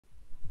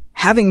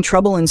Having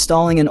trouble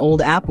installing an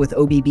old app with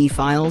OBB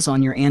files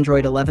on your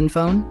Android 11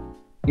 phone?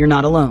 You're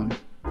not alone.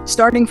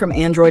 Starting from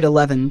Android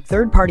 11,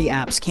 third-party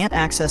apps can't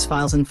access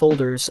files and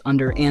folders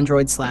under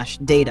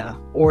Android/data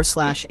or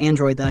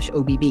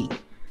 /Android-OBB.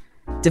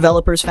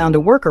 Developers found a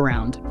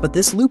workaround, but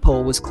this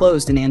loophole was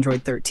closed in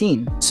Android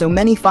 13, so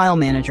many file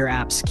manager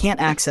apps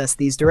can't access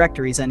these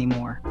directories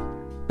anymore.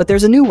 But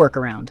there's a new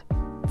workaround.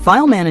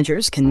 File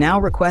managers can now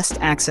request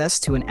access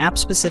to an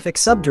app-specific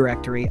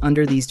subdirectory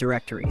under these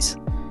directories.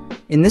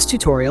 In this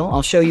tutorial,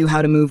 I'll show you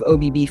how to move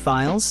OBB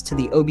files to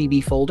the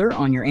OBB folder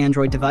on your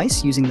Android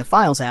device using the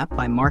Files app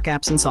by Marc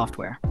Apps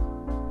Software.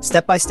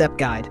 Step-by-step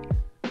guide.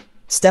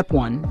 Step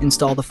 1.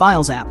 Install the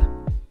Files app.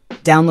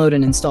 Download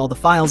and install the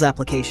Files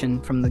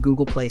application from the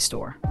Google Play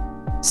Store.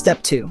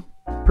 Step 2.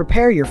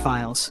 Prepare your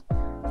files.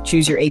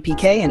 Choose your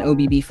APK and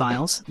OBB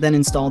files, then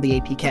install the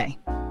APK.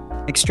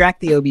 Extract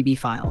the OBB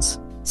files.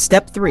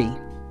 Step 3.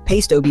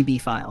 Paste OBB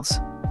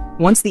files.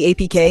 Once the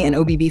APK and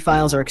OBB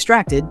files are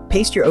extracted,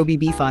 paste your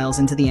OBB files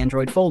into the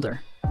Android folder.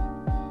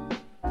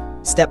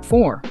 Step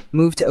 4.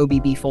 Move to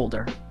OBB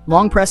folder.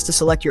 Long press to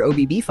select your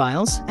OBB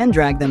files and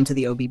drag them to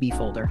the OBB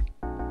folder.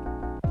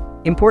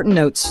 Important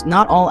notes: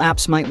 not all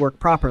apps might work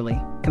properly.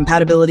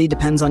 Compatibility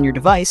depends on your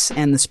device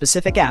and the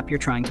specific app you're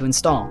trying to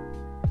install.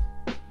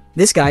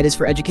 This guide is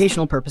for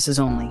educational purposes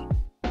only.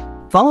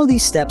 Follow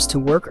these steps to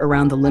work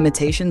around the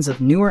limitations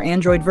of newer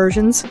Android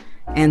versions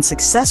and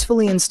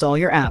successfully install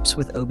your apps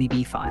with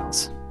OBB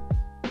files.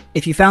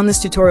 If you found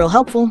this tutorial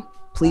helpful,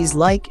 please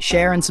like,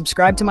 share, and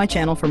subscribe to my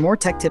channel for more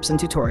tech tips and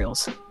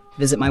tutorials.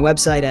 Visit my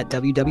website at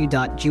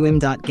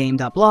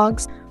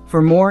www.gwim.game.blog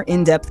for more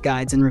in-depth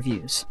guides and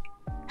reviews.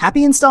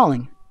 Happy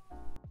installing!